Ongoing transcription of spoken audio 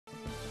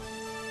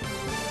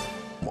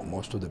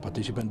most of the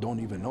participants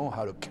don't even know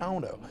how to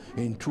counter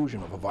an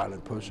intrusion of a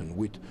violent person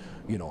with,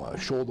 a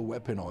shoulder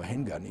weapon or a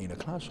handgun in a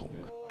classroom.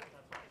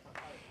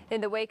 In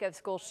the wake of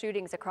school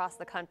shootings across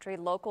the country,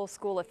 local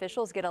school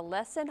officials get a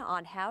lesson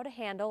on how to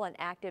handle an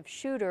active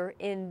shooter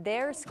in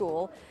their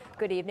school.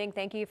 Good evening.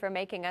 Thank you for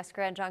making us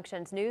Grand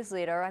Junction's news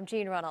leader. I'm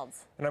Jean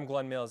Reynolds. And I'm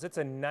Glenn Mills. It's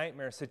a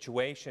nightmare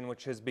situation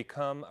which has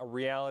become a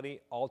reality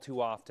all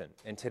too often.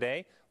 And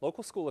today,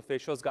 local school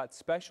officials got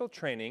special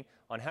training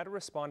on how to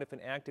respond if an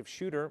active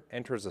shooter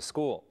enters a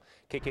school.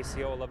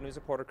 KKCO 11 News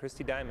reporter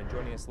Christy Diamond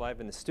joining us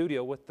live in the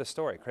studio with the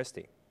story.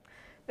 Christy.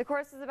 The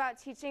course is about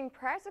teaching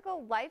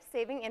practical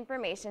life-saving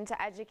information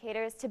to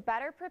educators to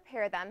better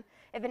prepare them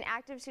if an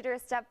active shooter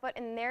steps foot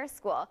in their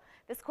school.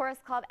 This course,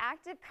 called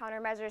Active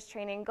Countermeasures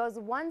Training, goes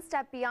one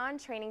step beyond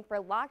training for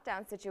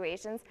lockdown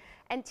situations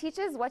and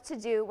teaches what to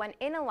do when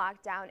in a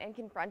lockdown and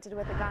confronted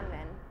with a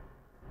gunman.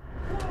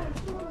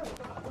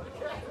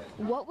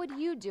 What would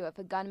you do if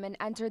a gunman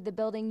entered the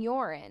building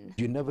you're in?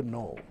 You never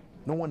know.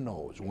 No one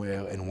knows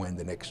where and when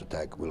the next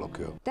attack will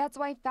occur. That's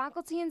why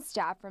faculty and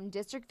staff from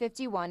District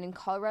 51 and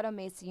Colorado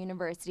Mesa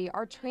University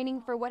are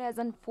training for what has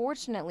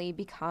unfortunately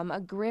become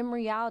a grim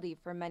reality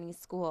for many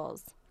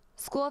schools.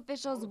 School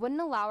officials wouldn't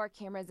allow our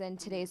cameras in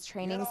today's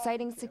training,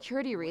 citing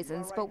security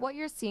reasons, but what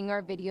you're seeing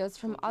are videos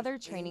from other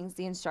trainings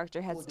the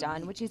instructor has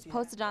done, which he's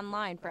posted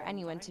online for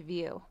anyone to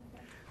view.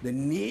 The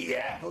knee,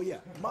 oh yeah,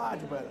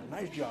 much better.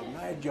 Nice job,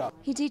 nice job.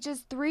 He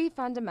teaches 3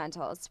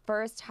 fundamentals.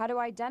 First, how to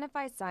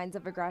identify signs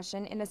of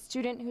aggression in a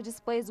student who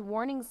displays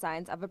warning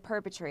signs of a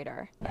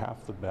perpetrator.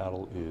 Half the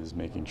battle is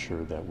making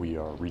sure that we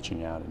are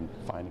reaching out and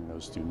finding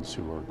those students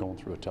who are going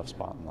through a tough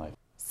spot in life.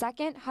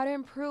 Second, how to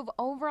improve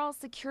overall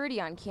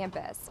security on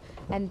campus.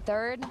 And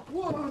third,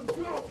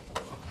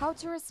 how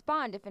to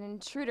respond if an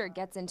intruder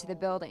gets into the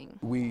building.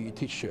 We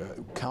teach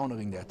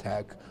countering the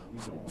attack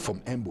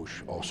from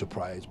ambush or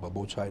surprise from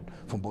both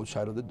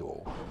sides of the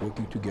door,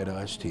 working together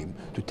as a team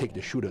to take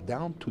the shooter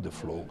down to the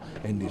floor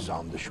and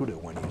disarm the shooter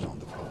when he's on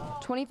the floor.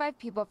 25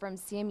 people from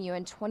CMU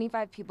and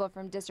 25 people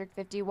from District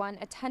 51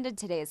 attended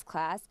today's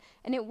class,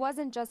 and it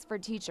wasn't just for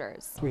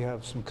teachers. We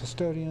have some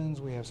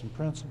custodians, we have some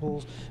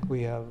principals,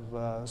 we have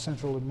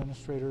central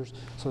administrators,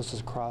 so this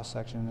is a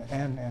cross-section,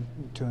 and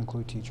to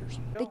include teachers.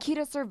 The key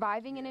to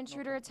surviving an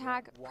intruder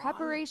attack: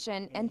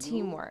 preparation and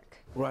teamwork.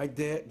 Right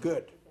there,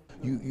 good.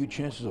 Your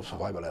chances of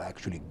survival are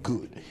actually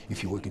good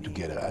if you're working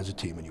together as a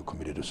team and you're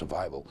committed to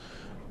survival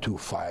to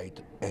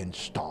fight and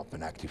stop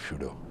an active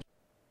shooter.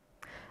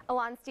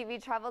 Alon Stivi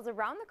travels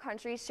around the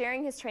country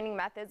sharing his training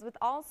methods with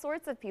all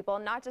sorts of people,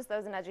 not just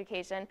those in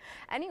education.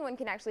 Anyone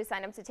can actually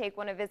sign up to take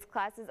one of his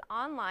classes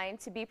online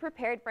to be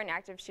prepared for an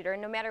active shooter,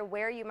 no matter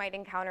where you might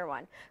encounter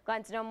one.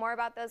 Glad to know more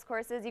about those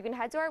courses. You can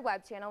head to our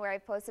web channel where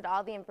I've posted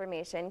all the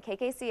information,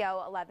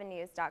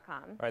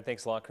 kkco11news.com. All right,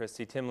 thanks a lot,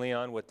 Christy. Tim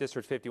Leon with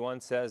District 51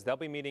 says they'll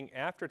be meeting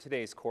after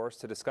today's course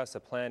to discuss a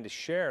plan to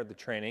share the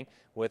training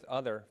with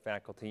other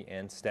faculty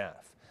and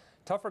staff.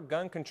 Tougher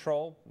gun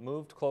control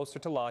moved closer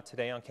to law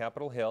today on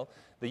Capitol Hill.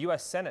 The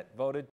U.S. Senate voted